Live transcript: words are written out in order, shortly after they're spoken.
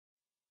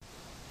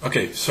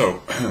Okay,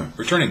 so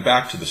returning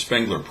back to the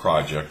Spengler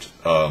project,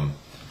 and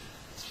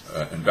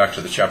back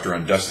to the chapter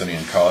on destiny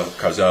and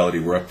causality,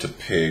 we're up to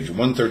page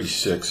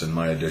 136 in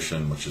my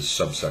edition, which is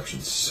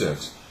subsection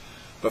 6.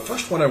 But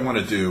first what I want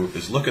to do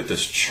is look at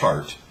this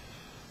chart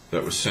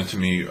that was sent to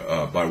me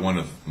by one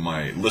of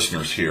my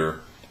listeners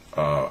here,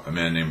 a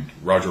man named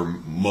Roger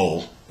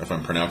Mull, if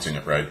I'm pronouncing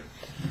it right.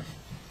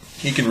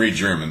 He can read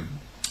German,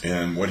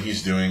 and what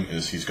he's doing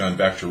is he's gone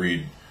back to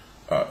read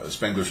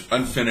Spengler's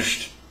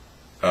unfinished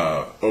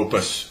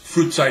opus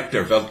Frühzeit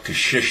der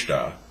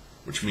Weltgeschichte,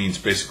 which means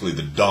basically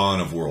the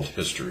dawn of world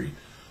history.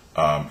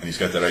 And he's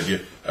got that idea.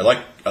 I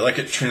like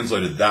it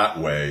translated that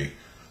way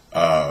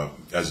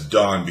as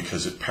dawn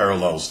because it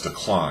parallels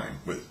decline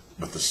with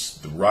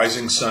the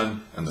rising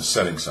sun and the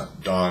setting sun.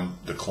 Dawn,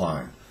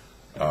 decline.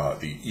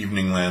 The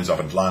evening lands of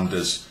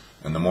Atlantis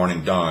and the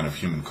morning dawn of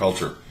human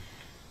culture.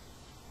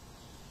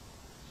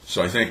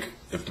 So I think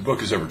if the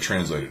book is ever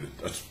translated,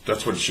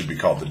 that's what it should be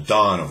called, the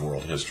dawn of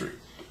world history.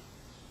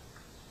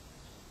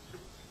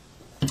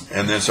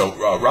 And then so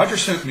Roger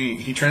sent me,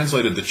 he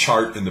translated the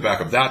chart in the back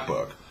of that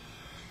book,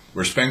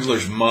 where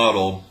Spengler's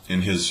model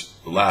in his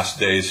last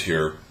days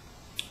here,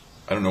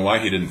 I don't know why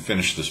he didn't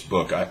finish this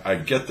book. I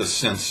get the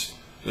sense,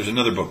 there's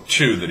another book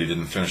too that he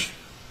didn't finish.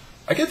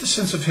 I get the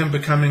sense of him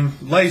becoming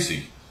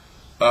lazy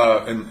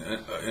in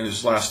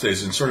his last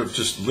days and sort of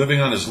just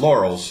living on his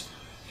laurels.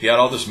 He had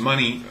all this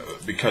money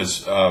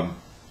because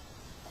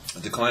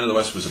Decline of the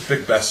West was a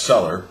big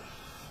bestseller.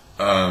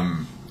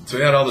 So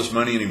he had all this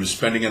money and he was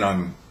spending it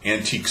on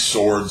antique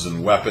swords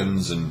and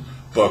weapons and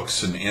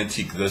books and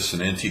antique this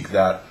and antique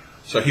that.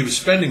 So he was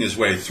spending his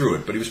way through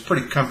it, but he was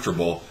pretty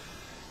comfortable.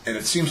 And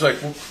it seems like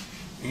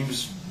he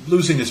was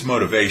losing his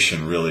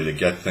motivation, really, to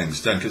get things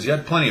done, because he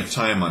had plenty of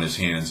time on his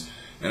hands.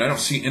 And I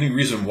don't see any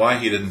reason why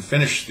he didn't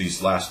finish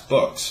these last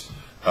books.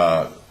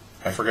 I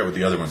forget what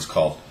the other one's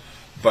called.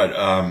 But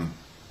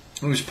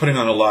he was putting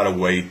on a lot of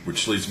weight,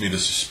 which leads me to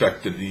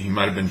suspect that he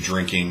might have been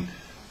drinking.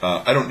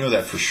 I don't know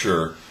that for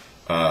sure.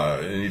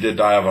 And he did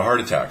die of a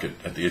heart attack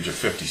at the age of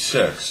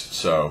 56.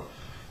 So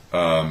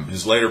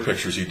his later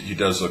pictures, he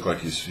does look like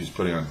he's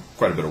putting on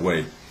quite a bit of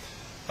weight.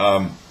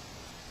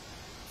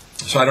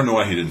 So I don't know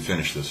why he didn't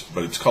finish this,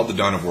 but it's called The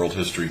Dawn of World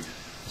History.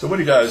 So what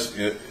he does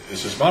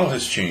is his model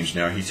has changed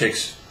now. He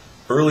takes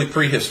early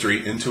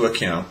prehistory into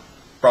account,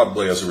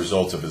 probably as a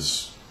result of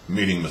his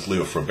meeting with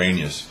Leo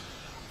Frobenius,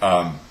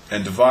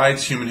 and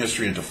divides human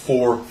history into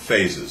 4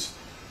 phases,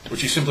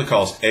 which he simply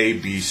calls A,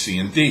 B, C,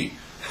 and D.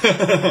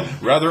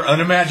 Rather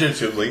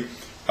unimaginatively,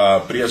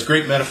 but he has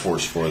great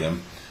metaphors for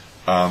them.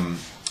 And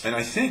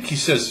I think he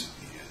says,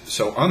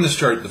 so on this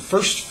chart, the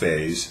first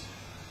phase,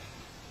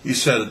 he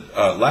said,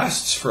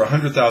 lasts for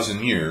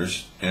 100,000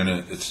 years, and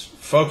its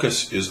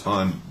focus is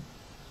on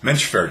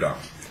Menschwerdung,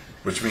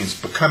 which means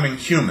becoming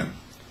human,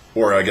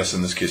 or I guess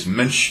in this case,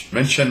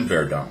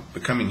 Menschenwerdung,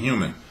 becoming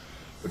human.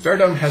 But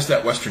Verdung has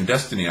that Western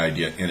destiny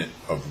idea in it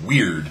of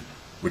weird,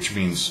 which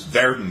means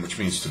werden, which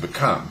means to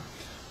become.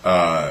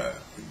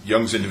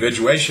 Jung's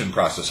individuation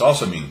process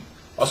also means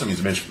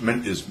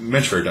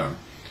Menschwerdung,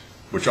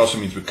 which also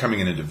means becoming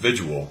an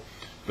individual.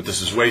 But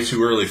this is way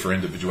too early for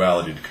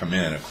individuality to come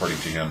in, according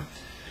to him.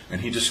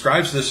 And he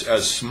describes this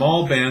as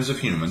small bands of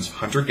humans,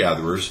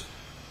 hunter-gatherers.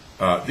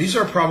 These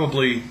are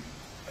probably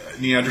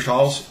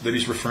Neanderthals that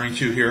he's referring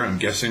to here, I'm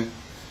guessing.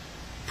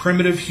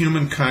 Primitive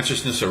human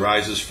consciousness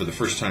arises for the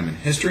first time in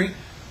history.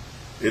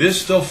 It is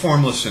still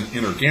formless and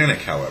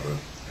inorganic, however,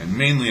 and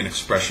mainly an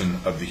expression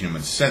of the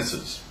human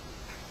senses.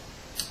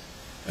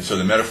 And so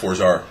the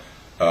metaphors are,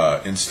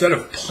 instead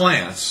of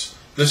plants,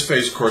 this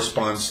phase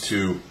corresponds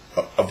to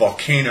a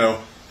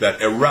volcano that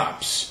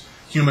erupts.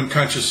 Human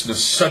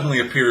consciousness suddenly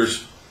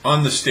appears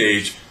on the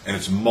stage, and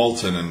it's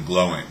molten and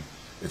glowing.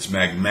 It's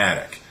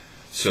magmatic.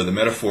 So the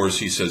metaphors,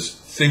 he says,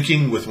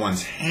 thinking with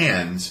one's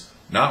hands,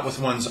 not with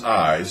one's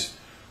eyes,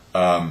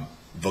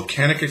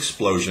 volcanic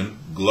explosion,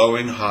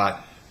 glowing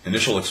hot,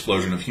 initial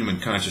explosion of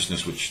human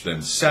consciousness, which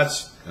then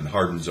sets and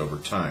hardens over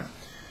time.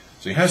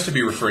 So he has to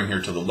be referring here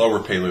to the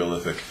lower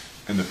Paleolithic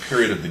and the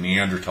period of the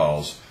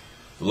Neanderthals.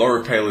 The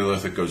lower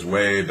Paleolithic goes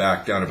way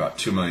back down about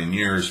 2 million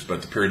years,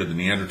 but the period of the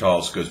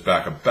Neanderthals goes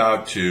back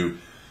about to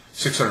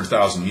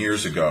 600,000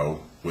 years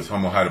ago with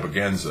Homo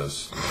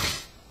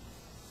heidelbergensis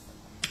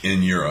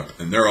in Europe.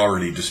 And they're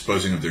already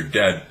disposing of their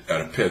dead at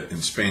a pit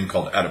in Spain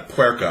called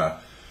Atapuerca,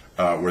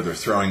 where they're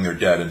throwing their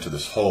dead into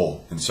this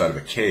hole inside of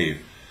a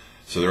cave.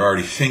 So they're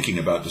already thinking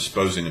about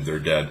disposing of their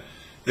dead.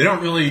 They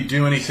don't really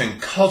do anything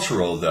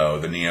cultural, though,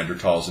 the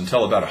Neanderthals,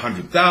 until about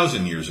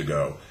 100,000 years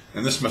ago.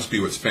 And this must be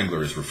what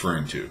Spengler is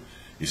referring to.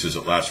 He says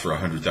it lasts for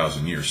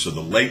 100,000 years. So the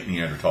late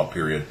Neanderthal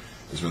period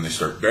is when they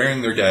start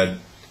burying their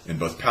dead in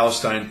both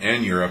Palestine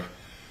and Europe.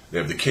 They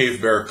have the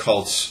cave bear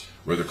cults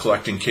where they're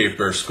collecting cave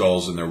bear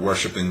skulls and they're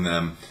worshiping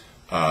them.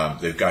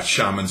 They've got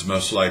shamans,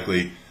 most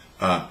likely.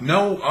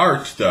 No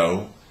art,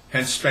 though,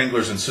 hence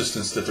Spengler's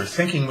insistence that they're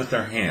thinking with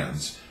their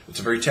hands. It's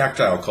a very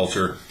tactile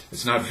culture.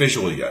 It's not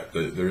visual yet.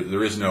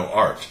 There is no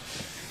art.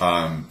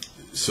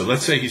 So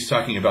let's say he's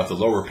talking about the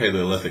lower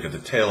Paleolithic at the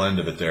tail end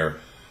of it there,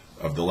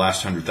 of the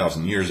last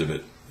 100,000 years of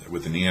it,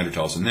 with the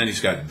Neanderthals. And then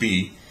he's got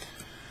B,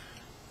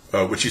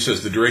 which he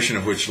says the duration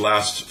of which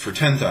lasts for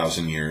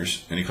 10,000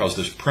 years, and he calls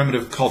this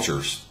primitive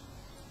cultures.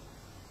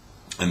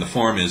 And the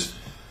form is,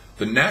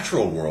 the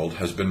natural world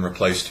has been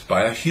replaced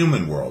by a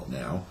human world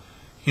now.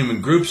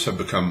 Human groups have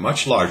become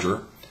much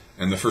larger,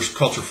 and the first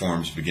culture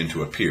forms begin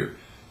to appear.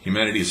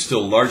 Humanity is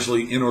still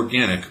largely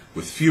inorganic,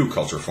 with few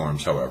culture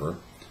forms, however.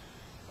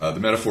 The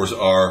metaphors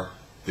are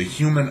the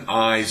human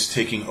eyes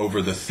taking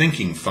over the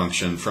thinking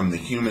function from the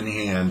human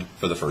hand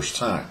for the first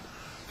time.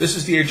 This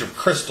is the age of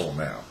crystal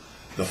now.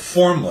 The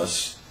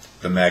formless,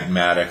 the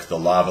magmatic, the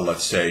lava,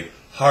 let's say,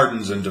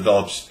 hardens and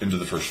develops into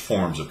the first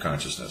forms of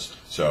consciousness.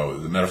 So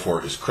the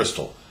metaphor is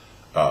crystal,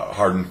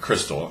 hardened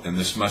crystal, and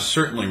this must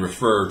certainly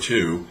refer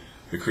to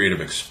the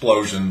creative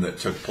explosion that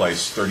took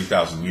place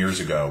 30,000 years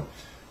ago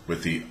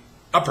with the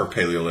Upper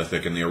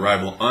Paleolithic and the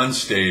arrival on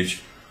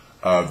stage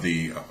of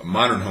the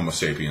modern Homo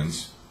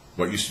sapiens,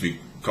 what used to be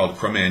called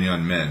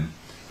Cro-Magnon men,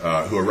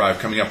 who arrived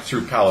coming up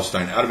through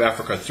Palestine, out of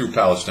Africa, through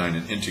Palestine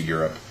and into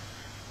Europe.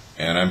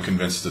 And I'm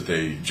convinced that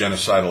they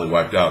genocidally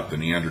wiped out the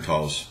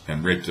Neanderthals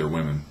and raped their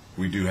women.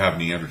 We do have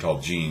Neanderthal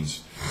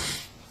genes.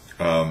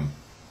 And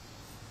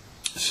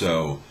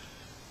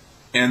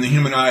the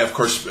human eye, of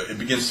course, it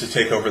begins to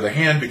take over the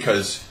hand,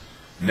 because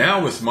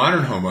now with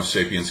modern Homo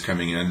sapiens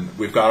coming in,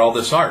 we've got all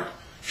this art.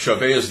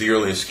 Chauvet is the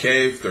earliest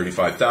cave,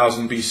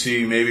 35,000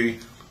 BC, maybe,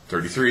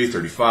 33,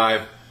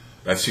 35.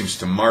 That seems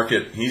to mark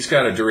it. He's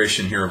got a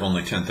duration here of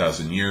only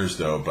 10,000 years,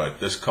 though, but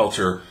this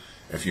culture,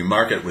 if you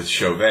mark it with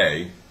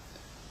Chauvet,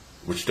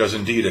 which does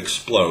indeed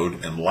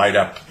explode and light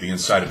up the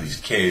inside of these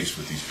caves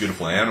with these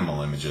beautiful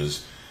animal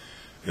images,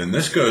 then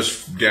this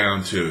goes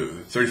down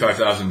to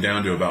 35,000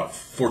 down to about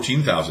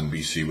 14,000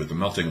 BC with the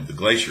melting of the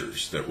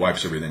glaciers that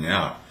wipes everything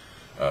out.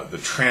 The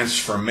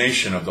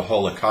transformation of the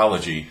whole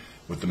ecology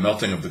with the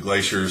melting of the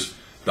glaciers,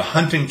 the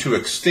hunting to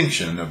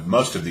extinction of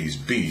most of these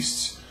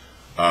beasts,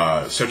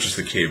 such as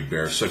the cave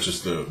bear, such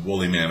as the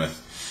woolly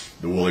mammoth,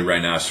 the woolly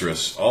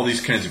rhinoceros. All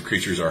these kinds of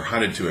creatures are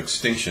hunted to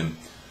extinction,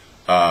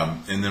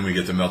 and then we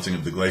get the melting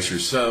of the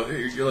glaciers. So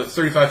you're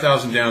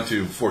 35,000 down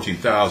to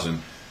 14,000.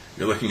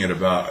 You're looking at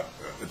about,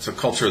 it's a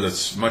culture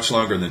that's much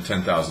longer than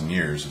 10,000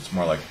 years. It's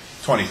more like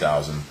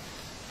 20,000.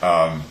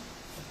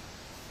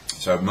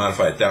 So I've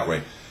modified it that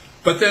way.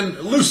 But then,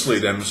 loosely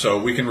then, so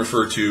we can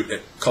refer to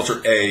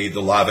culture A,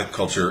 the Lavic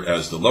culture,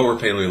 as the Lower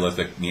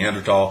Paleolithic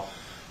Neanderthal,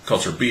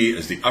 culture B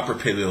as the Upper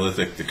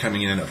Paleolithic, the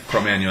coming in of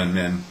Cro-Magnon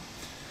men,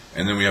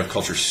 and then we have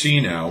culture C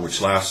now, which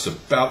lasts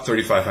about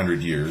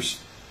 3,500 years,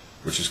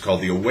 which is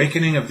called the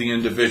awakening of the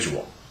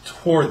individual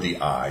toward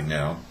the I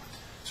now.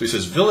 So he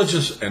says,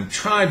 villages and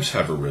tribes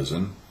have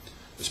arisen,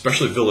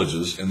 especially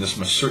villages, and this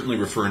must certainly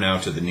refer now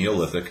to the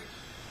Neolithic.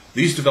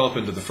 These develop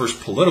into the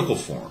first political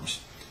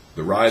forms.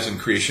 The rise and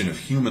creation of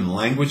human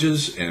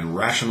languages and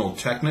rational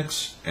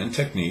techniques and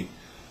technique,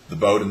 the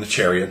boat and the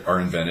chariot, are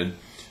invented.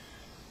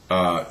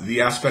 The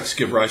aspects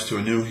give rise to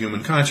a new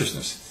human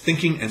consciousness,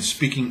 thinking and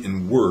speaking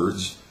in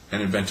words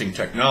and inventing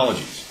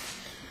technologies.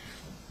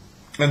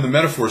 And the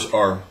metaphors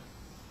are,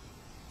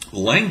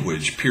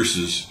 language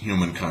pierces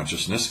human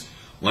consciousness.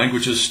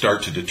 Languages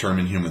start to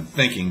determine human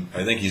thinking.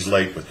 I think he's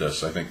late with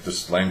this. I think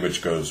this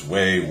language goes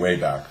way, way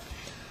back.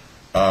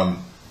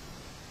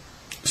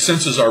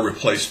 Senses are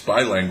replaced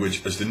by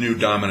language as the new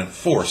dominant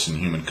force in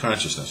human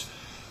consciousness.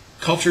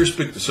 So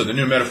the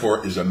new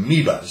metaphor is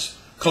amoebas.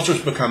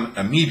 Cultures become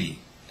amoebae,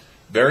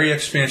 very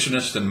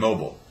expansionist and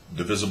mobile,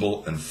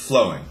 divisible and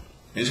flowing.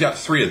 He's got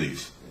 3 of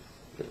these.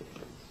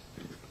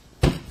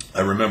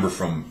 I remember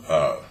from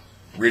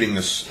reading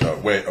this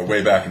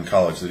way back in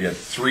college that he had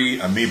 3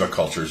 amoeba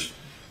cultures.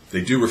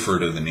 They do refer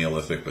to the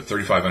Neolithic, but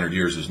 3,500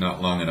 years is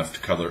not long enough to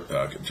cover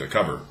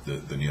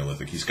the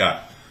Neolithic. He's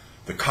got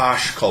the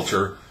Kosh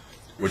culture,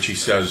 which he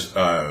says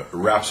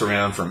wraps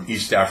around from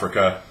East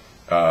Africa,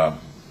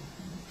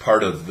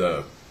 part of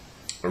the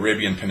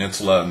Arabian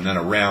Peninsula, and then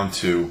around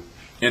to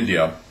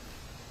India.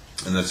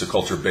 And that's a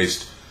culture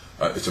based,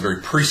 it's a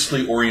very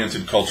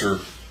priestly-oriented culture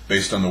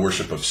based on the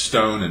worship of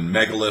stone and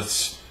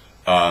megaliths.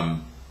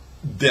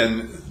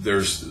 Then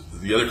there's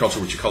the other culture,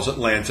 which he calls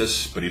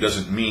Atlantis, but he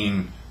doesn't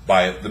mean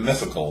by it the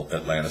mythical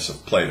Atlantis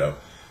of Plato.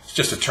 It's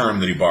just a term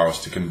that he borrows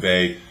to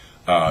convey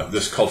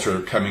this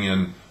culture coming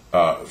in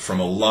from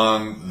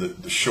along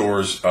the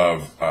shores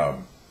of,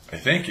 I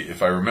think,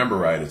 if I remember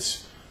right,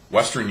 it's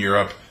Western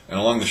Europe and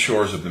along the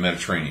shores of the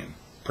Mediterranean,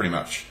 pretty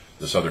much,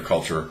 this other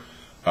culture.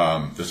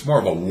 It's more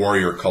of a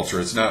warrior culture.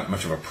 It's not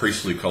much of a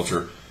priestly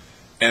culture.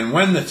 And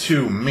when the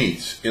two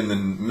meet in the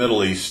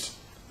Middle East,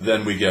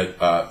 then we get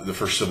the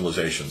first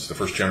civilizations, the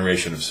first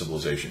generation of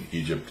civilization,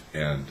 Egypt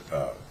and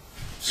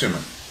Sumer.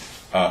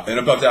 And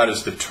above that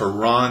is the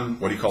Turan,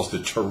 what he calls the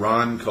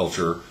Turan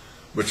culture,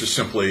 which is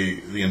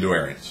simply the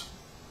Indo-Aryans.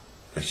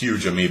 A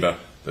huge amoeba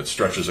that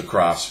stretches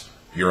across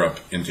Europe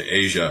into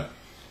Asia,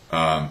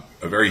 a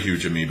very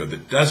huge amoeba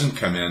that doesn't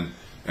come in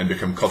and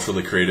become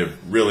culturally creative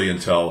really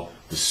until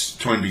the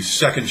Toynbee's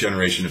second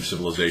generation of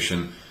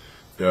civilization,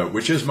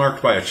 which is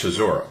marked by a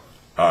caesura.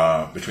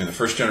 Between the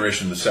first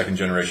generation and the second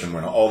generation,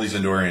 when all these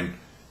Indo-Aryan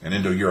and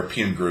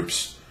Indo-European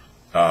groups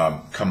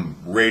come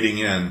raiding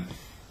in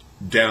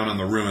down on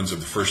the ruins of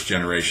the first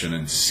generation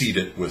and seed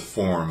it with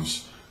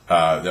forms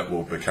that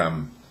will get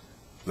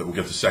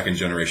the second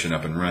generation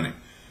up and running.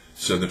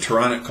 So the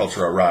Turonic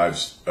culture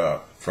arrives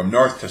from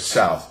north to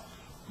south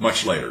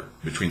much later,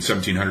 between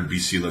 1700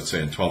 BC, let's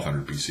say, and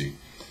 1200 BC.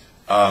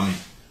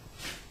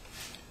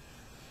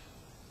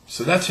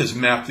 So that's his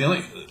map. The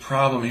only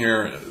problem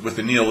here with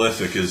the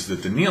Neolithic is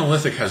that the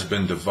Neolithic has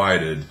been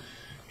divided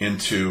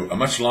into a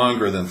much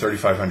longer than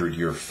 3,500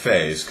 year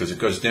phase, because it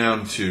goes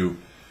down to,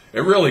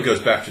 it really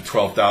goes back to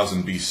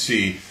 12,000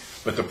 BC,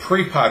 but the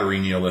pre-pottery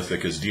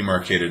Neolithic is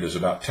demarcated as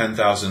about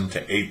 10,000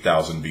 to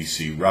 8,000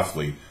 BC,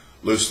 roughly,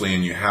 loosely,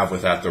 and you have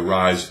with that the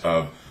rise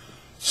of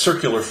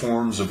circular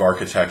forms of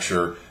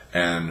architecture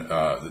and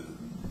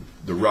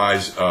the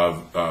rise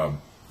of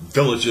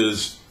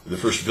villages, the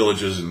first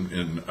villages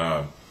in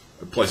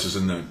places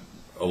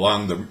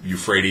along the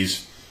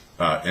Euphrates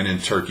and in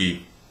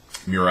Turkey,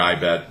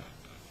 Muraybet,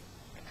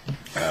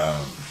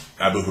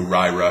 Abu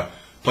Huraira,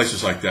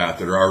 places like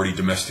that are already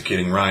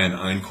domesticating rye and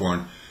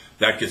einkorn.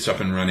 That gets up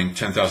and running,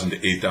 10,000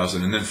 to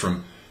 8,000, and then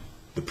from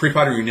the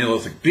pre-pottery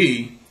Neolithic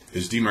B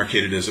is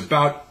demarcated as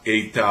about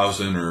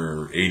 8,000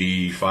 or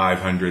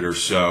 8,500 or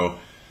so,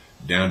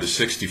 down to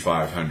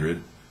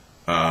 6,500,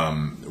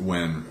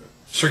 when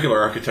circular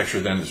architecture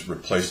then is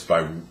replaced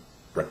by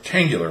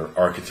rectangular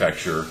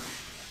architecture,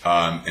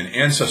 and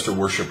ancestor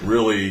worship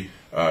really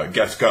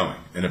gets going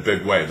in a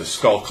big way. The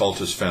skull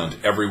cult is found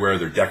everywhere.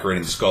 They're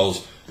decorating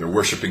skulls. They're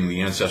worshiping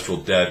the ancestral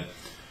dead.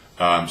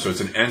 So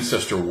it's an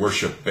ancestor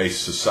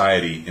worship-based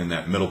society in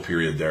that middle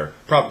period there,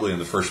 probably in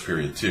the first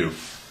period too.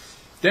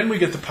 Then we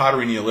get the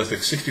Pottery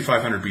Neolithic,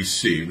 6,500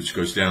 BC, which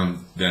goes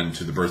down then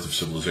to the birth of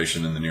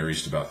civilization in the Near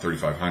East, about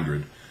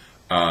 3,500.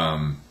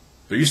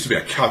 There used to be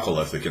a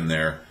Chalcolithic in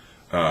there,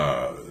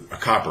 a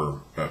copper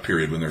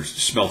period when they're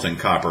smelting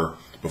copper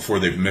before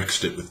they've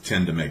mixed it with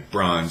tin to make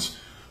bronze,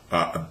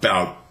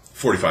 about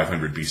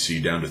 4,500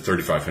 BC down to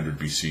 3,500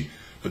 BC.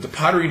 But the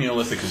Pottery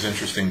Neolithic is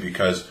interesting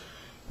because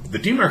the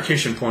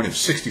demarcation point of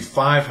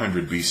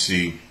 6,500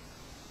 BC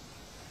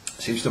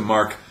seems to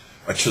mark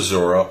a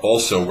caesura,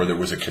 also where there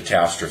was a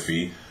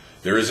catastrophe.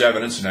 There is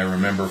evidence, and I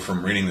remember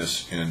from reading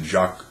this in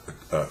Jacques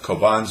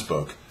Cauban's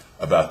book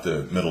about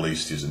the Middle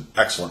East. He's an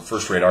excellent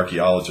first-rate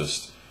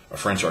archaeologist, a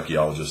French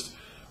archaeologist,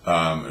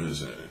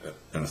 is an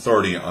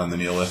authority on the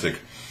Neolithic.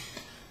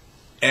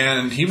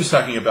 And he was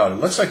talking about, it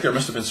looks like there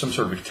must have been some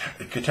sort of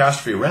a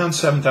catastrophe around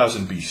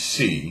 7,000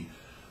 BC,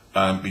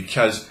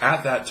 because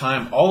at that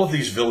time, all of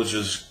these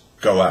villages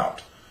go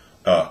out.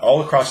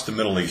 All across the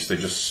Middle East, they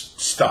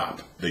just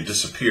stop. They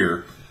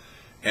disappear.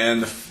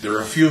 And there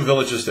are a few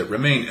villages that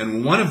remain,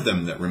 and one of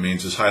them that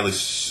remains is highly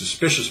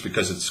suspicious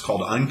because it's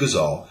called Ain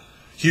Ghazal.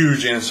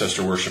 Huge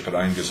ancestor worship at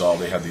Ain Ghazal.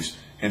 They have these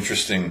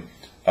interesting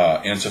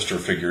ancestor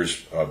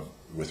figures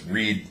with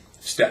reed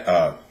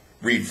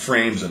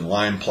frames and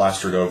lime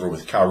plastered over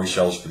with cowrie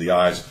shells for the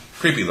eyes.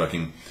 Creepy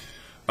looking.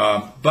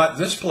 But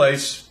this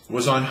place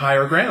was on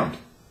higher ground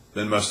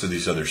than most of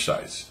these other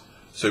sites.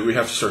 So we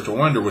have to start to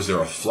wonder, was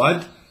there a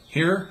flood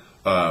here?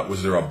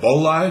 Was there a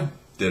bolide?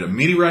 Did a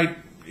meteorite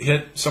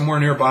hit somewhere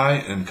nearby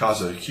and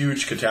cause a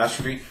huge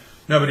catastrophe?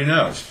 Nobody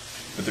knows.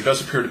 But there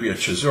does appear to be a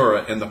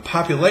caesura, and the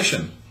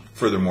population,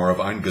 furthermore, of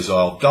Ain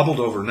Ghazal doubled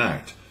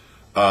overnight.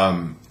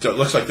 So it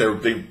looks like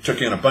they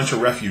took in a bunch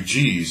of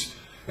refugees,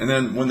 and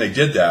then when they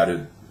did that,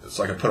 it's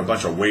like I put a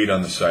bunch of weight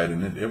on the site,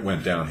 and it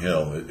went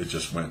downhill. It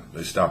just went,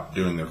 they stopped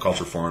doing their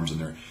culture forms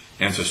and their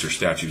ancestor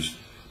statues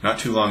not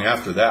too long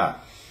after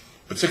that.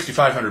 But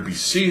 6,500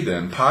 BC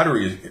then,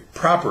 pottery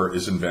proper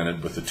is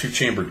invented with the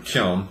two-chambered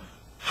kiln.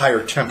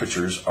 Higher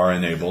temperatures are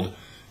enabled.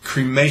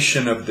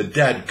 Cremation of the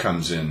dead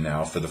comes in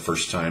now for the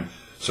first time.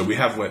 So we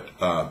have what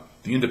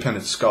the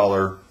independent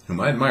scholar, whom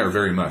I admire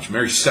very much,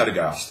 Mary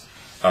Settegast,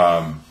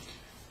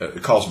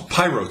 calls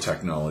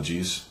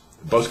pyrotechnologies.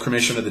 Both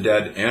cremation of the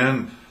dead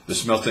and the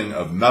smelting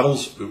of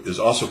metals is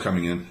also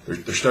coming in.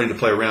 They're starting to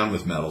play around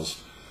with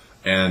metals,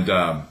 and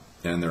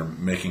they're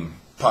making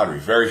pottery,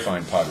 very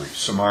fine pottery.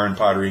 Samarran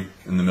pottery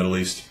in the Middle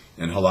East,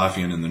 and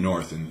Halafian in the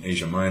north, in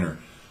Asia Minor,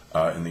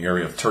 in the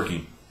area of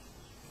Turkey.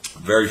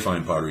 Very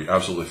fine pottery,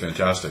 absolutely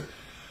fantastic.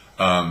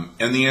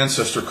 And the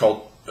ancestor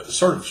cult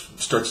sort of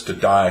starts to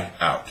die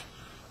out.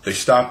 They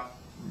stop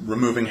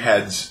removing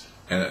heads,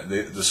 and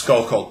the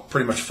skull cult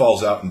pretty much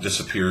falls out and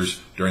disappears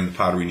during the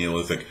Pottery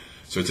Neolithic.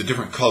 So it's a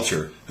different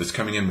culture that's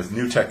coming in with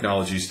new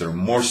technologies that are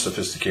more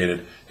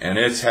sophisticated, and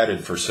it's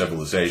headed for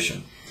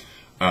civilization,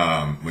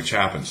 which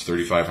happens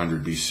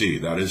 3,500 BC.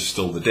 That is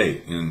still the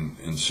date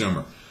in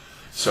Sumer.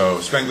 So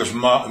Spengler's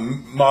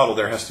model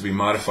there has to be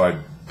modified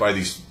by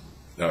these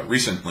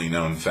recently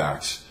known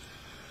facts.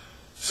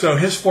 So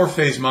his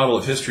four-phase model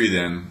of history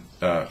then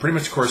pretty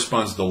much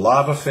corresponds. The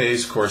lava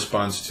phase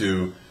corresponds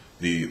to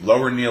the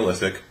lower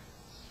Neolithic,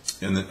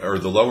 or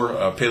the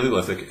lower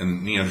Paleolithic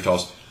in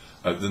Neanderthals.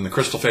 Then the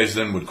crystal phase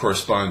then would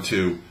correspond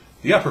to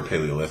the upper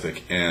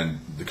Paleolithic and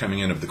the coming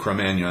in of the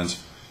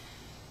Cro-Magnons.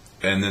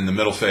 And then the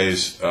middle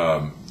phase,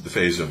 the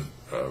phase of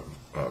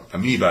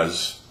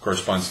amoebas,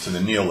 corresponds to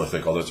the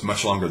Neolithic, although it's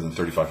much longer than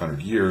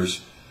 3,500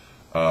 years.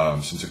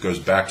 since it goes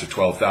back to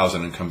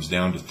 12,000 and comes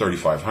down to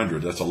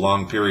 3,500. That's a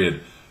long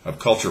period of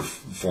culture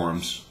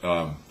forms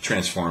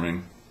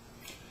transforming.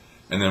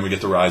 And then we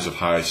get the rise of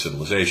high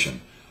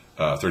civilization,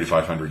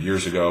 3,500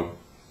 years ago,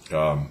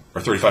 or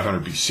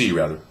 3,500 BC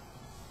rather.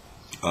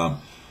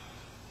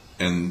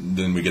 And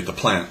then we get the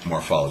plant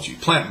morphology.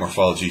 Plant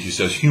morphology, he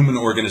says, human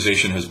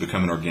organization has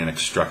become an organic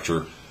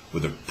structure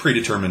with a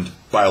predetermined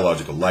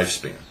biological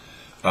lifespan.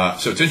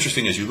 So it's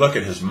interesting as you look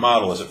at his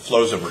model, as it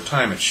flows over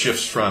time, it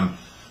shifts from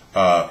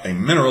a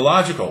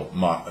mineralogical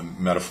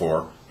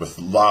metaphor with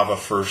lava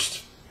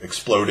first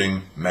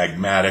exploding,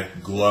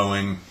 magmatic,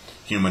 glowing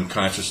human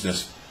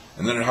consciousness,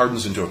 and then it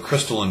hardens into a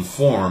crystalline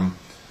form,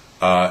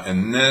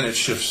 and then it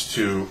shifts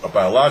to a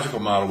biological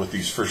model with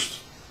these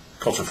first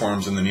culture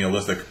forms in the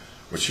Neolithic,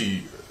 which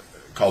he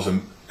calls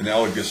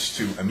analogous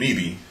to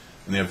amoebae,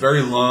 and they have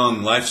very long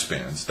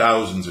lifespans,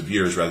 thousands of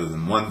years rather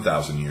than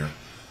 1,000 years,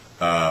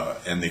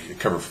 and they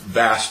cover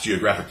vast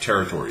geographic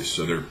territories,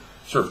 so they're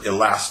sort of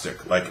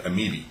elastic, like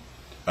amoebae,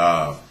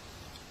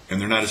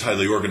 and they're not as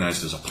highly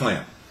organized as a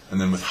plant. And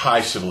then with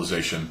high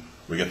civilization,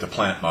 we get the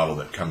plant model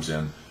that comes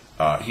in.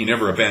 He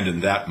never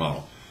abandoned that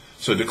model.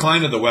 So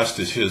Decline of the West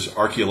is his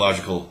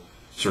archaeological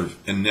sort of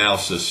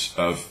analysis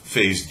of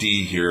phase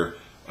D here,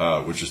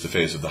 which is the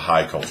phase of the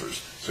high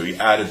cultures. So he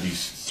added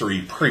these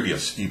three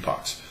previous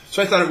epochs.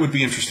 So I thought it would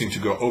be interesting to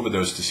go over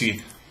those to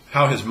see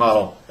how his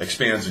model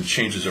expands and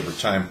changes over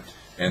time.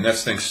 And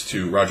that's thanks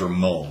to Roger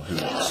Mull,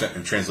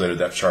 who translated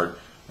that chart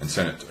and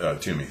sent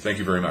it to me. Thank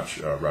you very much,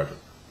 Roger.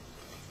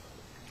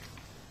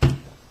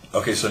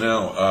 Okay, so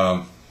now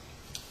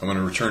I'm going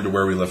to return to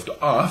where we left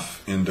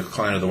off in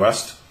Decline of the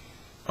West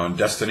on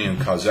destiny and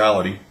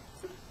causality.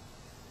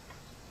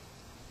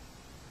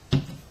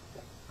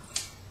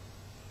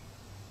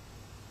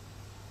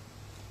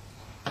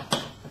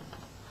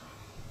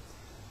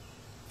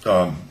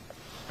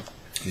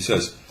 He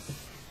says,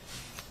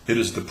 it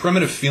is the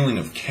primitive feeling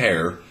of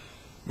care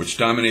which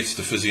dominates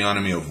the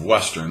physiognomy of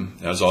Western,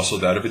 as also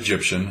that of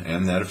Egyptian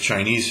and that of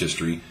Chinese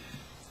history,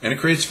 and it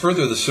creates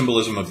further the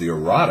symbolism of the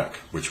erotic,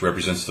 which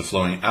represents the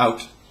flowing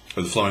out,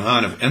 or the flowing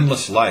on of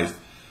endless life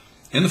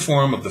in the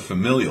form of the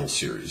familial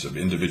series of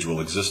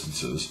individual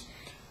existences,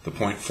 the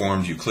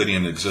point-formed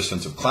Euclidean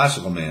existence of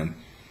classical man.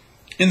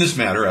 In this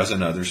matter, as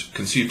in others,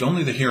 conceived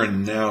only the here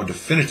and now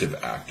definitive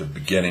act of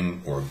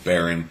begetting or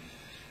bearing,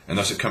 and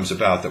thus it comes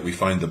about that we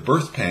find the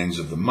birth pangs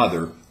of the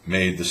mother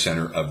made the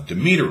center of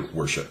Demeter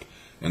worship,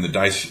 and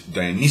the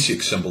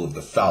Dionysiac symbol of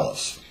the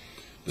phallus,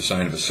 the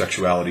sign of a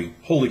sexuality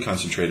wholly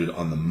concentrated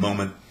on the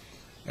moment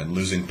and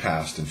losing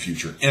past and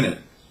future in it.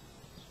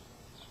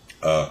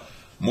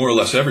 More or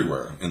less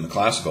everywhere in the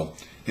classical.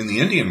 In the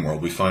Indian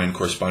world, we find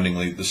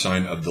correspondingly the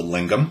sign of the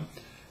lingam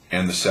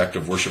and the sect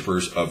of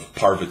worshippers of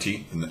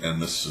Parvati,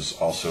 and this is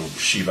also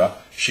Shiva.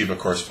 Shiva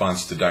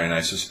corresponds to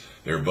Dionysus.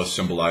 They are both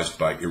symbolized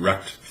by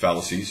erect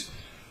phalluses.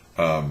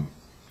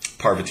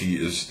 Parvati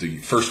is the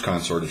first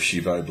consort of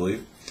Shiva, I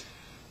believe.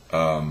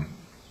 In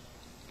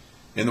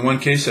the one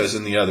case, as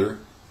in the other,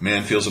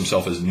 man feels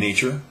himself as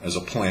nature, as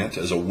a plant,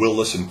 as a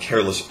will-less and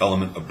careless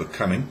element of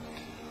becoming.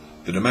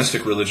 The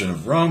domestic religion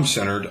of Rome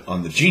centered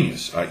on the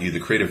genius, i.e. the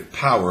creative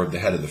power of the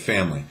head of the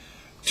family.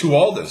 To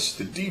all this,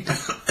 the deep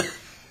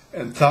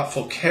and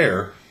thoughtful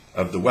care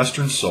of the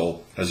Western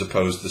soul has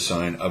opposed the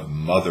sign of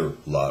mother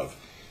love,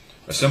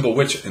 a symbol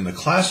which, in the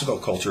classical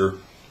culture,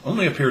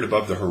 only appeared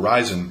above the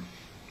horizon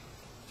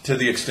to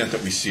the extent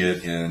that we see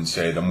it in,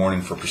 say, the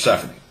mourning for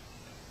Persephone,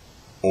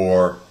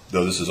 or,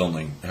 though this is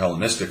only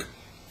Hellenistic,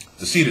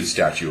 the seated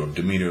statue of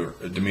Demeter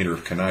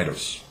of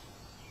Cnidus.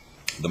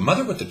 The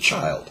mother with the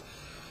child,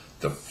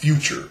 the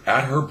future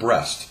at her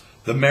breast,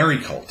 the Mary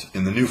cult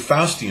in the new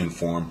Faustian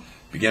form,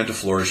 began to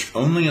flourish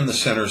only in the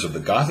centers of the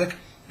Gothic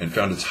and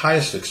found its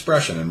highest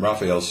expression in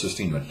Raphael's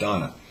Sistine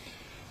Madonna.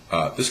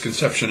 This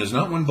conception is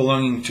not one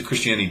belonging to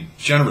Christianity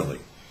generally.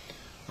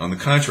 On the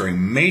contrary,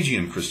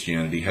 Magian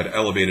Christianity had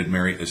elevated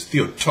Mary as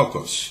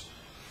Theotokos,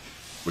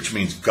 which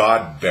means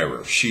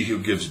God-bearer, she who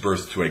gives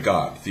birth to a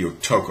god,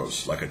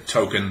 Theotokos, like a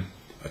token.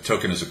 A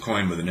token is a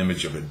coin with an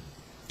image of a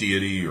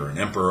deity or an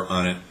emperor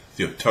on it,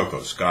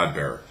 Theotokos,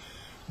 God-bearer,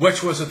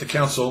 which was at the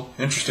council,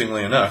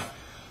 interestingly enough,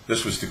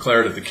 this was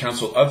declared at the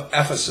Council of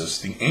Ephesus,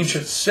 the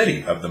ancient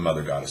city of the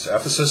mother goddess.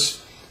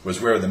 Ephesus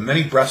was where the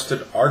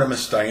many-breasted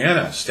Artemis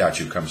Diana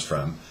statue comes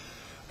from,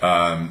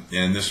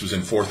 and this was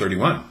in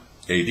 431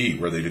 AD,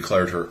 where they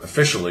declared her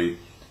officially,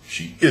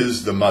 she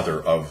is the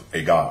mother of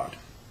a god,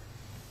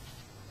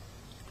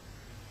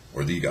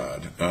 or the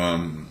god,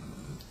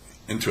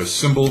 into a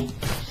symbol,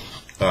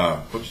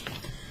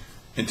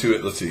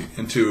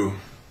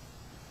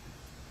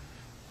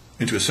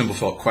 into a symbol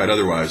felt quite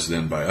otherwise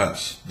than by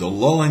us. The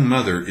lulling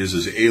mother is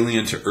as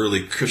alien to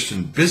early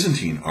Christian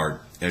Byzantine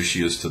art as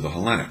she is to the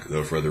Hellenic,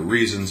 though for other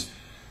reasons,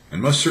 and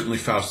most certainly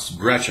Faust's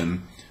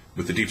Gretchen,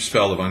 with the deep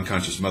spell of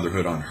unconscious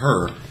motherhood on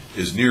her,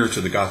 is nearer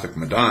to the Gothic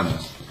Madonna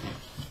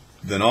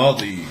than all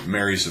the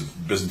Marys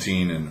of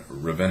Byzantine and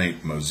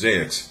Ravenite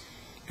mosaics.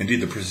 Indeed,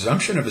 the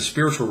presumption of a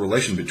spiritual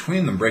relation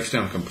between them breaks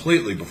down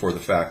completely before the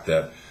fact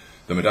that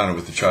the Madonna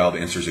with the Child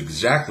answers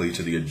exactly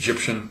to the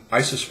Egyptian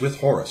Isis with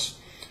Horus.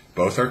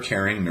 Both are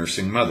carrying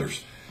nursing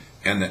mothers,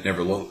 and that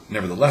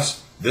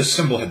nevertheless, this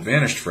symbol had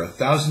vanished for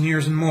 1,000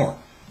 years and more,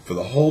 for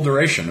the whole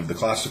duration of the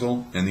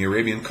classical and the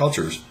Arabian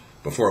cultures,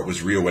 before it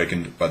was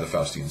reawakened by the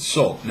Faustian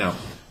soul. Now,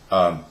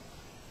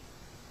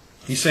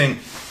 he's saying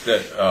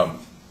that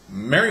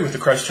Mary with the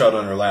Christ child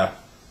on her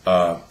lap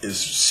is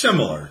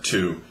similar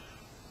to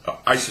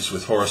Isis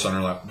with Horus on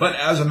her lap. But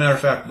as a matter of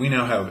fact, we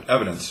now have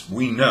evidence.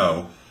 We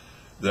know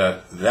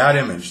that that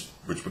image,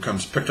 which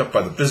becomes picked up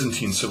by the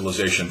Byzantine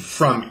civilization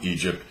from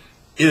Egypt,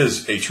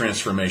 is a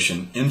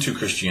transformation into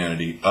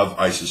Christianity of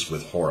Isis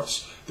with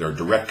Horus. There are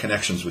direct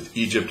connections with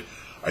Egypt.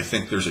 I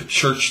think there's a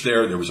church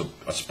there. There was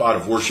a spot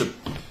of worship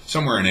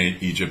somewhere in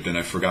Egypt, and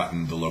I've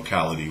forgotten the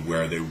locality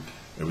where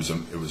it was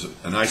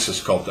an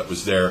Isis cult that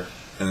was there,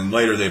 and then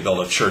later they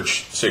built a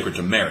church sacred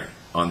to Mary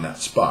on that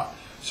spot.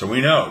 So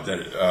we know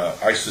that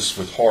Isis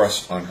with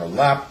Horus on her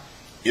lap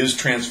is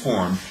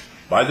transformed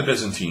by the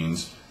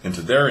Byzantines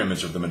into their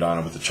image of the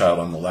Madonna with the Child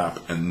on the lap,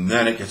 and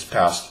then it gets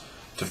passed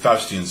to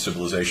Faustian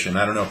civilization.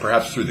 I don't know,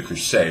 perhaps through the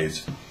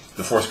Crusades.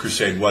 The Fourth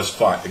Crusade was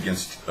fought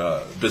against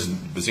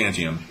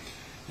Byzantium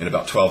in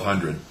about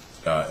 1200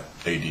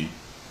 AD.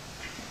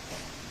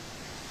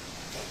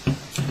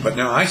 But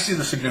now I see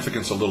the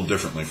significance a little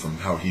differently from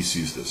how he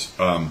sees this.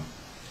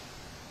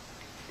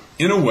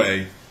 In a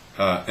way,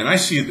 and I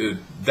see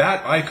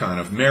that icon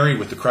of Mary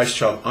with the Christ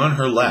child on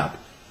her lap,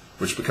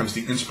 which becomes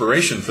the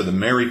inspiration for the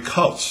Mary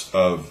cults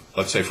of,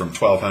 let's say, from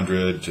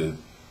 1200 to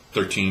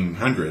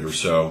 1300 or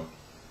so,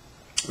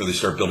 where they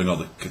start building all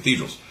the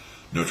cathedrals.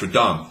 Notre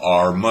Dame,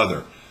 our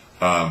mother,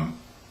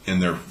 in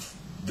their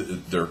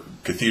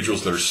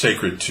cathedrals that are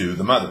sacred to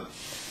the mother.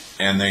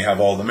 And they have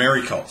all the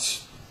Mary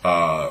cults.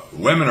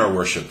 Women are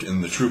worshipped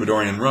in the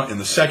Troubadourian, in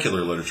the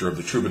secular literature of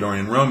the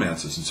Troubadourian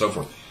romances and so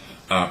forth.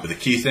 But the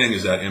key thing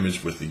is that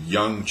image with the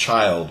young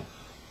child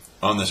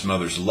on this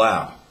mother's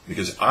lap,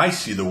 because I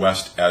see the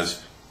West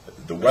as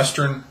the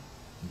Western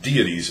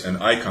deities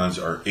and icons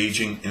are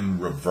aging in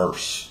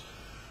reverse.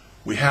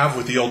 We have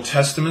with the Old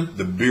Testament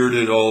the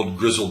bearded old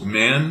grizzled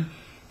man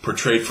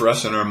portrayed for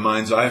us in our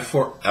mind's eye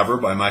forever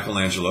by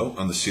Michelangelo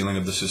on the ceiling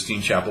of the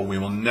Sistine Chapel. We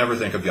will never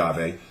think of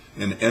Yahweh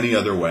in any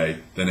other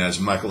way than as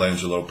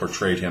Michelangelo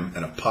portrayed him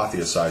and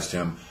apotheosized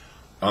him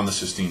on the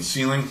Sistine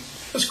ceiling.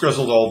 This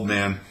grizzled old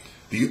man,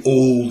 the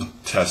Old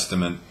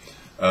Testament.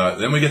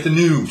 Then we get the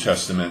New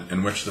Testament,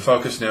 in which the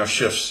focus now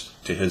shifts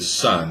to his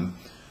son,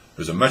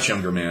 who's a much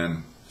younger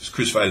man. He's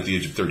crucified at the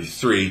age of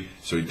 33,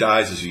 so he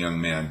dies as a young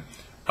man.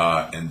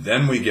 And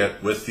then we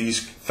get, with these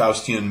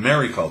Faustian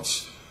Mary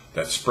cults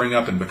that spring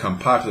up and become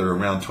popular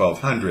around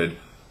 1200,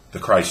 the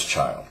Christ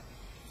child.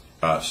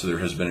 So there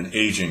has been an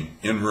aging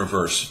in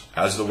reverse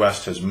as the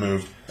West has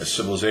moved, as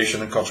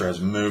civilization and culture has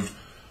moved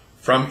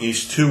from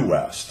East to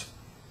West.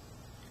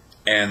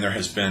 And there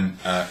has been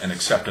an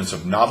acceptance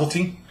of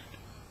novelty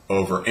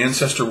over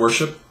ancestor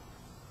worship.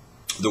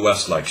 The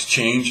West likes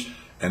change,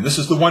 and this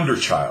is the wonder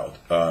child.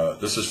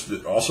 This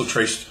is also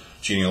traced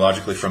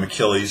genealogically from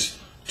Achilles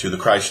to the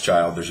Christ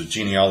child. There's a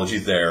genealogy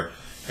there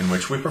in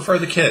which we prefer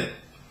the kid.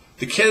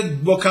 The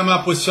kid will come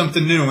up with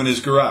something new in his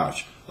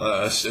garage.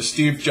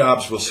 Steve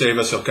Jobs will save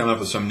us. He'll come up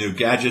with some new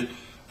gadget.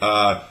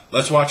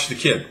 Let's watch the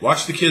kid.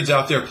 Watch the kids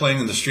out there playing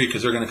in the street,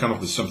 because they're going to come up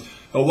with some.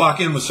 They'll walk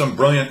in with some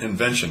brilliant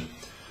invention.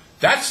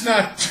 That's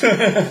not,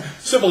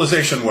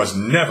 civilization was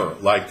never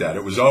like that.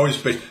 It was always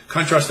based,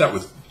 contrast that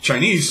with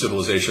Chinese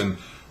civilization,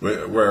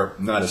 where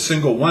not a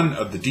single one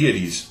of the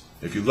deities,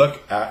 if you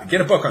look at, get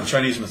a book on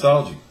Chinese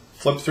mythology,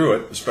 flip through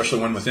it, especially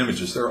one with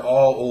images, they're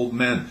all old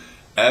men.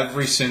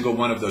 Every single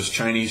one of those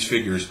Chinese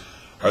figures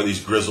are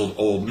these grizzled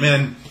old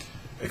men,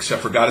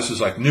 except for goddesses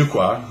like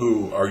Nukwa,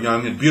 who are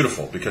young and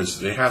beautiful, because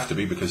they have to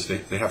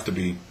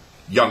be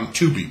young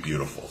to be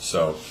beautiful.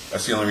 So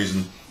that's the only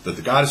reason that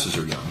the goddesses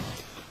are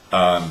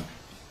young.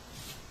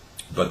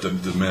 But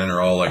the men are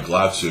all like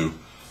Lao Tzu.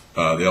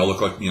 They all look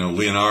like,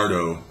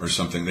 Leonardo or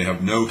something. They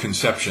have no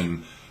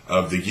conception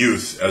of the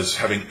youth as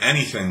having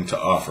anything to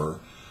offer.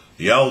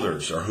 The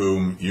elders are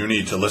whom you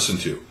need to listen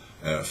to.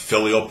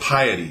 Filial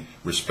piety,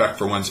 respect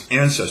for one's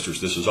ancestors.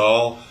 This is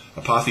all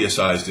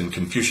apotheosized in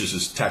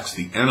Confucius's text,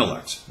 the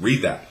Analects.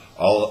 Read that.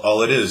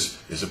 All it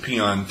is a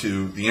paean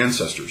to the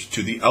ancestors,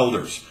 to the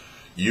elders.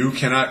 You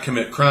cannot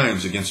commit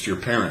crimes against your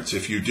parents.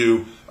 If you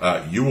do,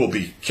 you will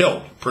be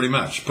killed, pretty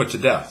much, put to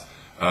death.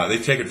 They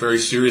take it very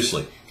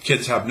seriously.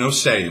 Kids have no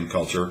say in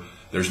culture.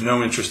 There's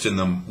no interest in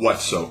them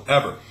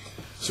whatsoever.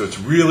 So it's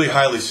really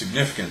highly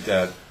significant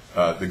that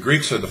the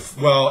Greeks are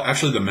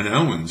actually the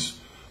Minoans.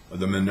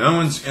 The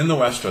Minoans in the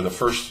West are the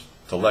first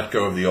to let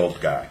go of the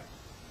old guy.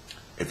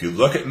 If you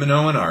look at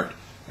Minoan art,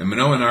 and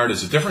Minoan art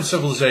is a different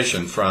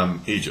civilization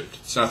from Egypt.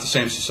 It's not the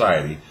same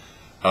society.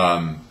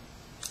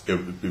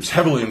 It was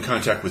heavily in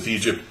contact with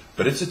Egypt,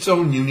 but it's its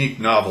own unique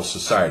novel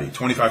society,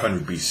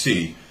 2500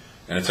 BC,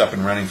 and it's up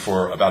and running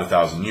for about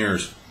 1,000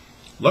 years.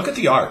 Look at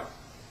the art.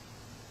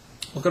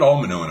 Look at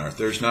all Minoan art.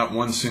 There's not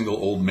one single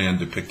old man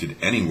depicted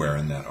anywhere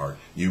in that art.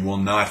 You will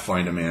not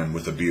find a man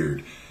with a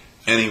beard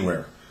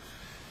anywhere.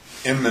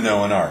 in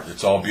Minoan art.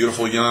 It's all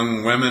beautiful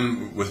young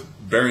women with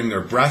baring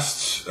their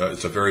breasts.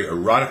 It's a very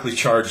erotically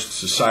charged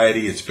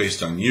society. It's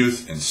based on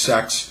youth and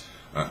sex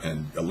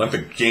and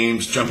Olympic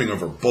games, jumping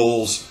over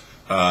bulls.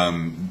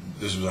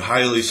 This was a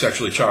highly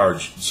sexually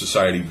charged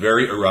society,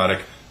 very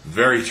erotic,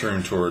 very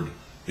turned toward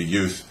the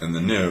youth and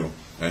the new.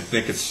 And I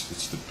think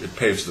it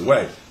paves the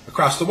way.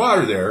 Across the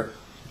water there,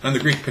 on the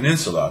Greek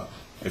peninsula,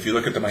 if you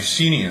look at the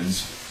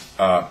Mycenaeans,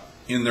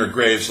 in their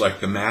graves, like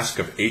the mask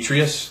of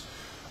Atreus,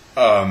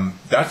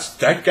 that's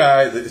that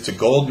guy. It's a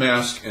gold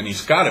mask, and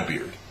he's got a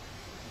beard.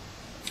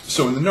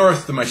 So in the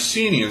north, the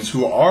Mycenaeans,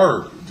 who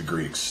are the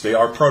Greeks, they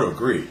are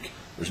Proto-Greek.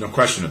 There's no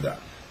question of that.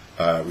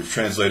 We've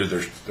translated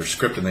their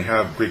script, and they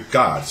have Greek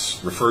gods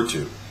referred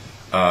to.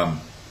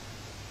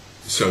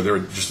 So they're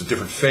just a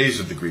different phase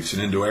of the Greeks,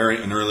 an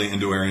early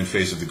Indo-Aryan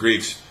phase of the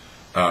Greeks,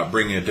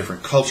 bringing a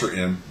different culture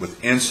in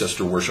with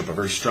ancestor worship, a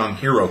very strong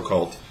hero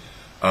cult,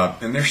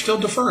 and they're still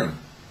deferring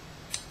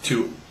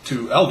to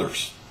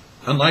elders,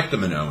 unlike the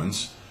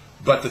Minoans.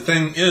 But the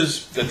thing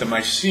is that the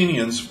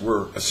Mycenaeans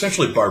were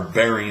essentially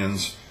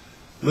barbarians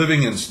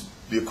living in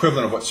the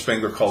equivalent of what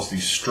Spengler calls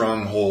these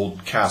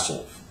stronghold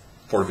castle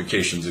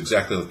fortifications,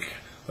 exactly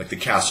like the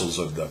castles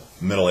of the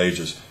Middle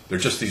Ages. They're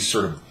just these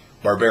sort of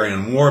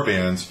barbarian war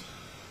bands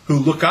who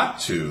look up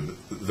to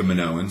the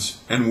Minoans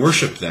and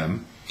worship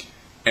them.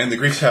 And the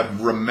Greeks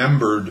have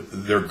remembered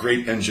their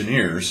great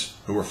engineers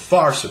who were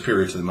far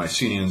superior to the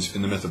Mycenaeans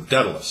in the myth of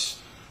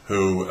Daedalus,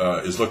 who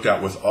is looked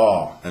at with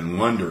awe and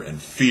wonder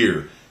and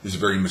fear. He's a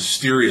very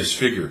mysterious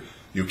figure.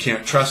 You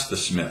can't trust the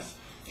smith.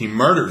 He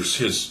murders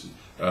his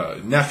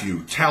nephew,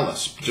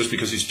 Phallus, just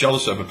because he's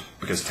jealous of him,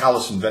 because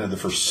Phallus invented the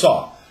first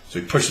saw. So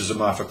he pushes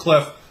him off a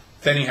cliff.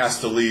 Then he has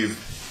to leave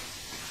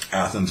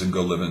Athens and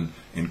go live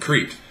in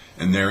Crete.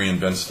 And there he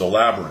invents the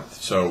labyrinth.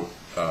 So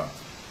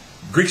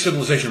Greek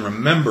civilization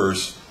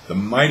remembers the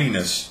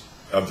mightiness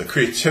of the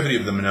creativity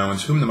of the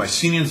Minoans, whom the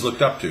Mycenaeans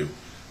looked up to.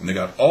 And they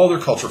got all their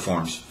culture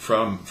forms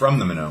from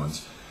the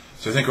Minoans.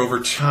 So I think over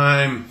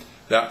time,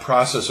 that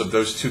process of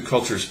those two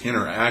cultures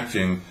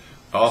interacting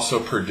also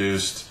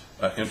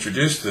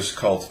introduced this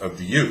cult of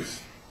the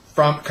youth,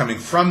 coming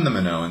from the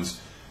Minoans.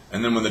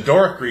 And then when the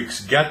Doric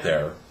Greeks get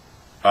there,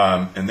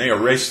 and they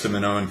erase the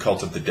Minoan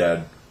cult of the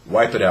dead,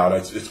 wipe it out.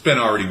 It's been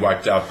already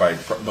wiped out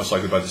most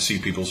likely by the Sea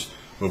Peoples,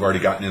 who have already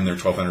gotten in there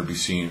 1200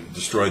 BC and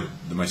destroyed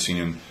the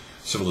Mycenaean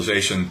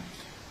civilization.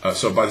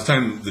 So by the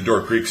time the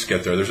Doric Greeks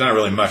get there, there's not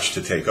really much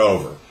to take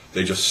over.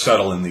 They just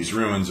settle in these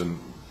ruins and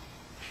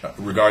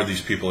regard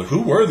these people.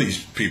 Who were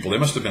these people? They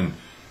must have been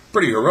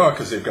pretty heroic,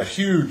 because they've got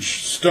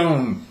huge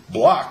stone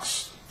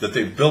blocks that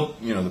they've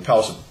built, the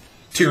Palace of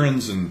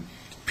Tyrannus and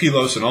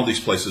Pylos and all these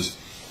places.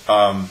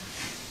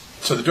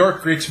 So the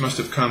Doric Greeks must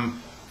have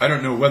come. I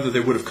don't know whether they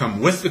would have come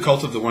with the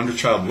cult of the Wonder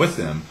Child with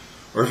them,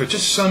 or if it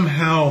just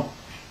somehow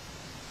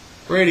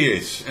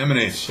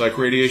emanates like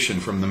radiation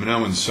from the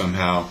Minoans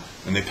somehow,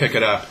 and they pick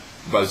it up.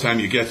 By the time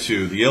you get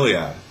to the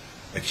Iliad,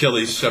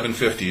 Achilles,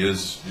 750,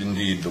 is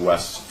indeed the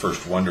West's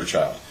first Wonder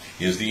Child.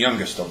 He is the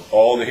youngest of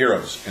all the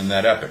heroes in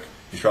that epic.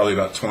 He's probably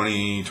about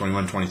 20,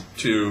 21,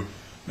 22,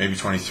 maybe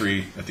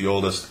 23 at the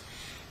oldest.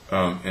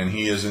 And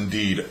he is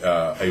indeed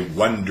a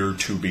wonder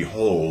to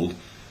behold,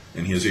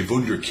 and he is a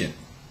Wunderkind.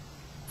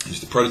 He's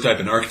the prototype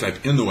and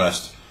archetype in the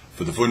West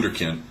for the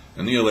Wunderkind.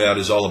 And the Iliad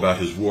is all about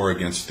his war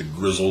against the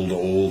grizzled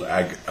old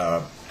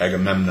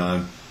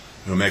Agamemnon,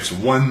 who makes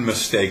one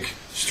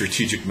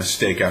strategic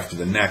mistake after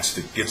the next,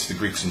 that gets the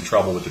Greeks in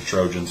trouble with the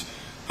Trojans,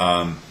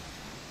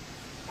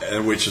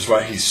 which is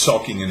why he's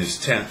sulking in his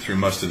tent through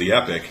most of the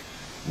epic,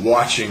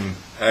 watching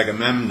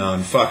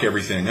Agamemnon fuck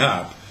everything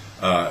up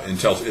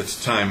until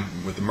it's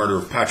time, with the murder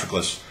of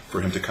Patroclus,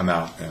 for him to come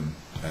out and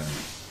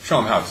show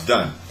him how it's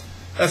done.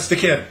 That's the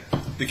kid.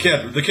 The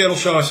kid will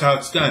show us how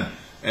it's done.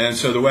 And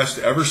so the West,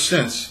 ever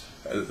since,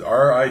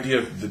 our idea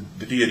of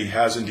the deity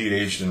has indeed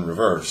aged in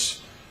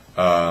reverse.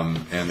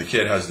 And the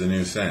kid has the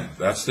new thing.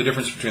 That's the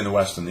difference between the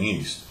West and the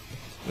East,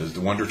 is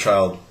the Wonder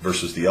Child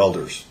versus the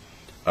elders.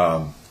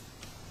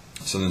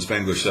 So then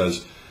Spengler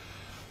says,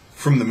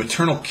 from the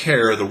maternal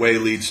care, the way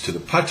leads to the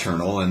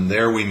paternal, and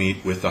there we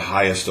meet with the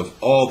highest of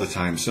all the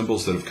time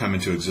symbols that have come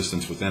into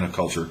existence within a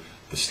culture,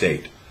 the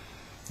state.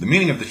 The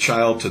meaning of the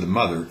child to the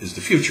mother is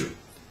the future,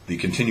 the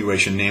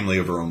continuation, namely,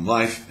 of her own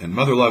life, and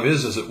mother love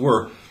is, as it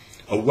were,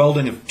 a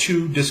welding of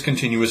two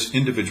discontinuous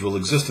individual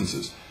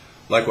existences.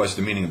 Likewise,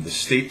 the meaning of the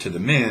state to the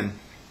man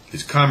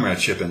is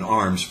comradeship in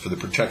arms for the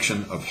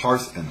protection of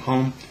hearth and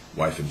home,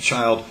 wife and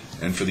child,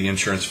 and for the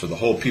insurance for the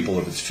whole people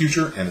of its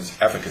future and its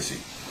efficacy.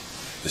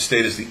 The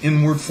state is the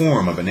inward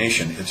form of a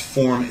nation, its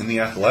form in the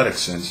athletic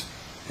sense,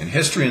 and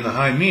history in the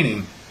high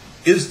meaning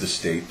is the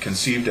state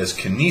conceived as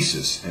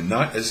kinesis and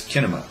not as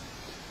kinema.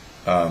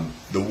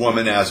 The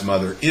woman as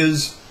mother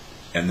is,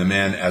 and the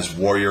man as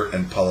warrior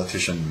and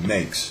politician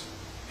makes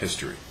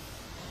history.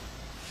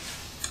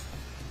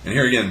 And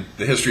here again,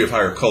 the history of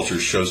higher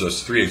cultures shows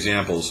us three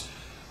examples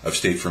of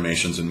state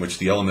formations in which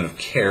the element of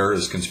care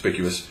is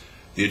conspicuous.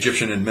 The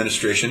Egyptian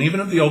administration,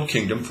 even of the Old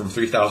Kingdom from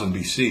 3000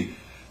 BC,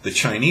 the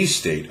Chinese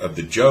state of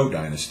the Zhou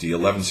dynasty,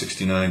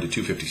 1169 to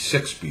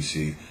 256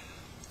 BC,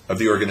 of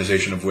the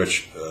organization of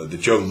which the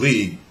Joe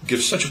Lee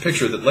gives such a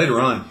picture that later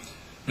on,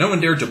 no one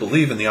dared to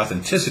believe in the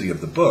authenticity of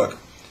the book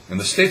and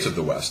the states of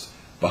the West,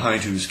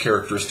 behind whose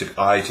characteristic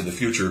eye to the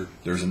future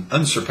there's an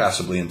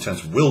unsurpassably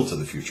intense will to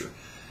the future.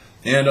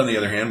 And on the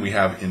other hand, we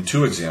have in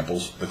two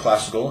examples, the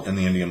classical and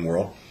the Indian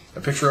world,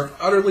 a picture of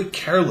utterly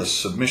careless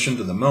submission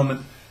to the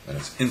moment and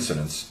its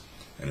incidents,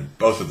 and in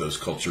both of those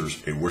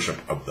cultures, a worship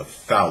of the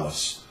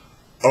phallus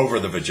over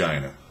the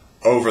vagina,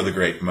 over the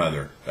Great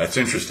Mother. That's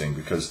interesting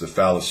because the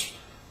phallus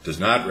does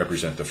not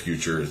represent the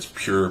future, it's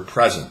pure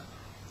present.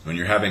 When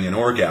you're having an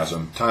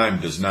orgasm,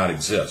 time does not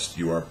exist.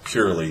 You are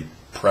purely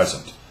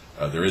present.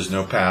 There is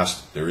no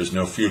past, there is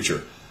no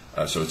future.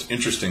 So it's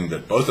interesting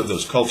that both of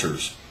those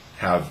cultures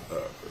have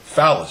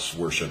phallus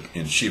worship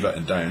in Shiva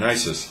and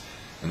Dionysus,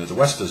 and that the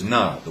West does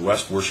not. The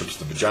West worships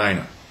the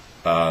vagina.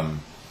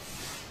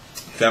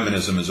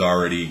 Feminism is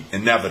already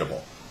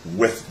inevitable,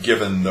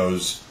 given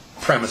those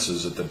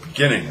premises at the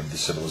beginning of the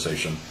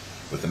civilization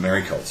with the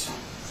Mary cults.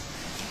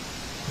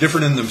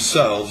 Different in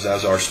themselves,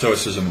 as are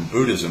Stoicism and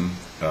Buddhism,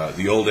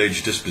 the old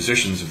age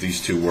dispositions of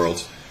these two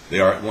worlds, they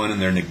are at one in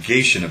their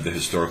negation of the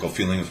historical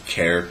feeling of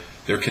care,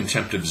 their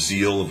contempt of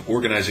zeal, of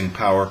organizing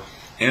power,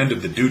 and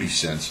of the duty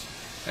sense,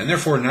 and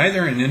therefore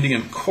neither in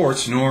Indian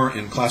courts nor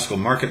in classical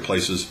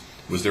marketplaces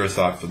was there a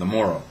thought for the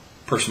moral,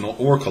 personal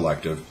or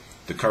collective.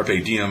 The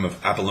carpe diem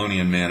of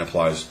Apollonian man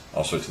applies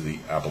also to the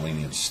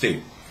Apollonian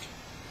state.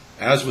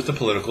 As with the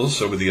political,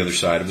 so with the other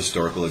side of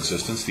historical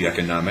existence, the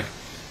economic,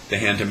 the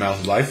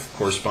hand-to-mouth life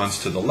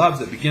corresponds to the love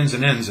that begins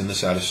and ends in the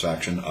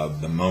satisfaction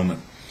of the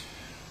moment.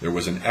 There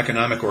was an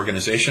economic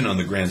organization on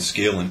the grand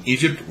scale in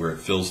Egypt where it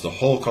fills the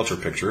whole culture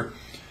picture,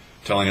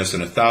 telling us in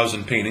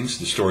 1,000 paintings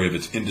the story of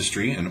its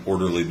industry and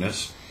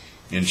orderliness.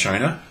 In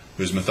China,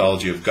 whose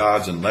mythology of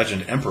gods and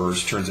legend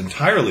emperors turns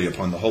entirely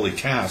upon the holy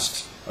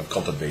tasks of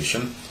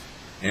cultivation,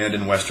 and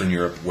in Western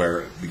Europe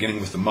where, beginning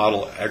with the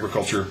model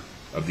agriculture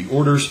of the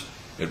orders,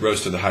 it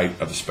rose to the height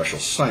of a special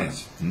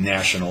science,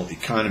 national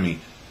economy,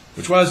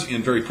 which was,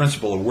 in very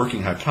principle, a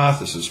working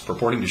hypothesis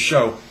purporting to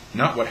show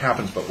not what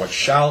happens but what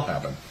shall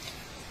happen.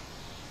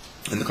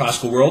 In the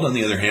classical world, on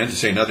the other hand, to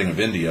say nothing of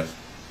India,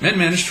 men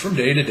managed from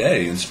day to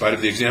day. In spite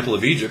of the example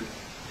of Egypt,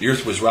 the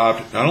earth was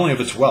robbed not only of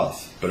its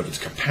wealth, but of its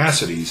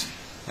capacities,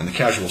 and the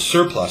casual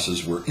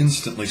surpluses were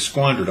instantly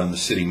squandered on the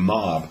city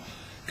mob.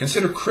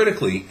 Consider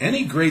critically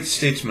any great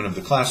statesman of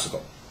the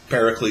classical,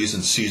 Pericles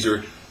and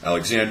Caesar,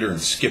 Alexander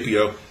and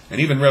Scipio, and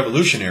even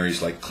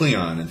revolutionaries like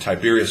Cleon and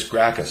Tiberius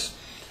Gracchus.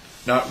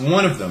 Not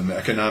one of them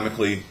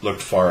economically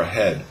looked far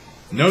ahead.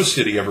 No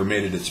city ever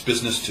made it its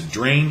business to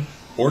drain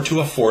or to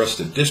afforest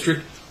a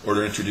district, or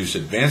to introduce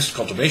advanced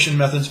cultivation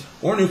methods,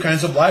 or new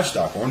kinds of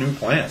livestock, or new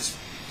plants.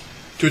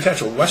 To attach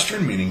a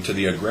Western meaning to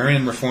the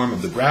agrarian reform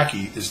of the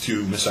Gracchi is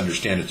to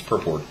misunderstand its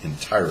purport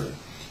entirely.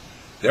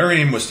 Their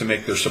aim was to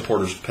make their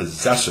supporters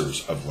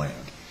possessors of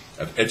land,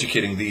 of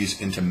educating these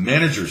into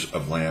managers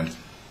of land,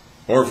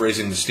 or of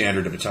raising the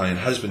standard of Italian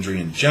husbandry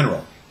in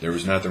general. There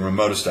was not the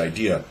remotest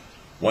idea.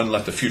 One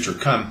let the future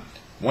come.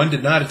 One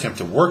did not attempt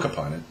to work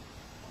upon it.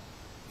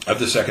 Of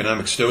this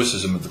economic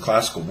stoicism of the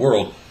classical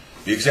world,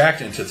 the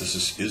exact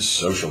antithesis is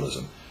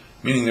socialism,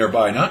 meaning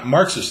thereby not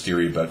Marxist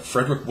theory, but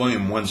Frederick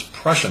William I's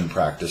Prussian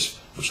practice,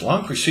 which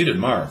long preceded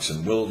Marx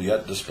and will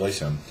yet displace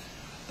him,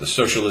 the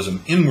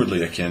socialism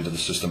inwardly akin to the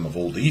system of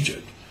old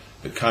Egypt,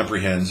 that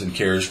comprehends and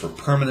cares for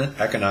permanent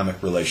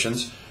economic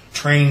relations,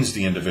 trains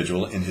the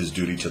individual in his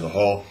duty to the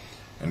whole,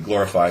 and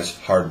glorifies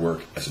hard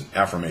work as an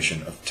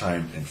affirmation of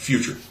time and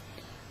future.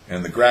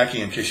 And the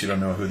Gracchi, in case you don't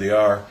know who they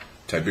are,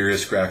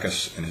 Tiberius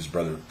Gracchus and his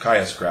brother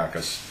Caius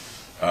Gracchus,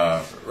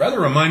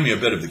 rather remind me a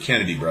bit of the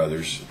Kennedy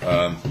brothers.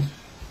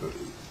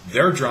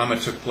 Their drama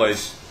took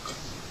place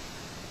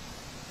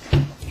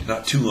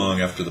not too long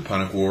after the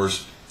Punic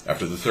Wars,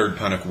 after the Third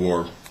Punic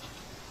War,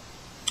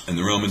 and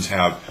the Romans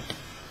have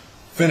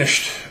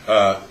finished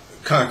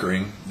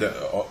conquering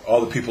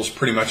all the peoples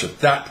pretty much at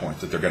that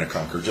point that they're going to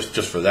conquer,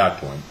 just for that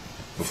point,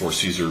 before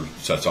Caesar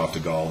sets off to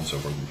Gaul and so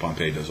forth, and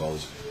Pompey does all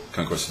his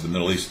conquests of the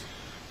Middle East.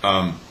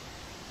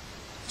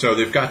 So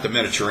they've got the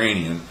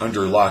Mediterranean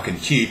under lock and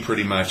key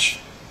pretty much,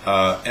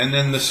 and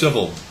then the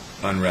civil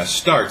unrest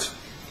starts.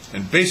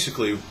 And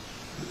basically,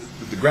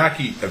 the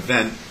Gracchi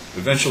event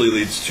eventually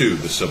leads to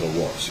the civil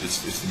wars.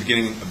 It's the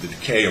beginning of the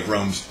decay of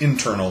Rome's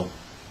internal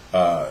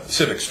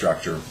civic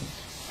structure.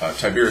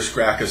 Tiberius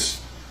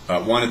Gracchus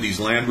wanted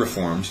these land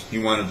reforms. He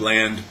wanted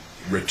land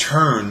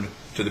returned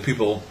to the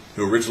people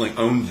who originally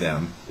owned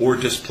them or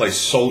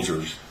displaced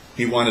soldiers.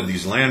 He wanted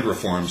these land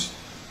reforms,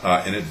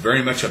 and it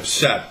very much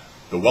upset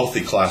the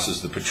wealthy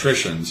classes, the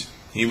patricians.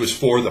 He was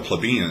for the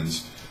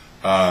plebeians.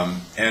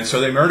 And so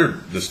they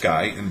murdered this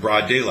guy in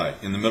broad daylight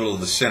in the middle of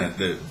the Senate.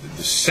 The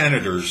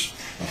senators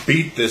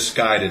beat this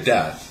guy to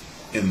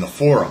death in the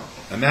Forum.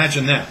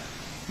 Imagine that.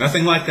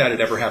 Nothing like that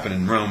had ever happened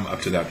in Rome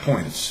up to that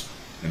point.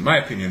 In my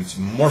opinion, it's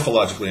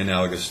morphologically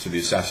analogous to the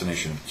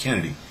assassination of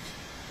Kennedy.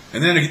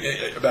 And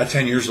then about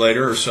 10 years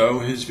later or so,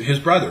 his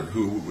brother,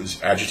 who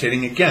was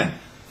agitating again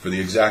for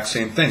the exact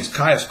same things,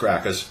 Caius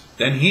Gracchus,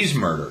 then he's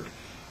murdered.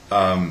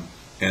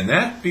 And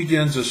that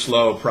begins a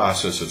slow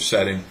process of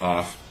setting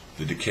off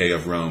the decay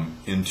of Rome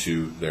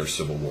into their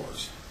civil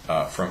wars.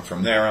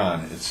 From there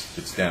on,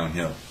 it's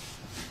downhill.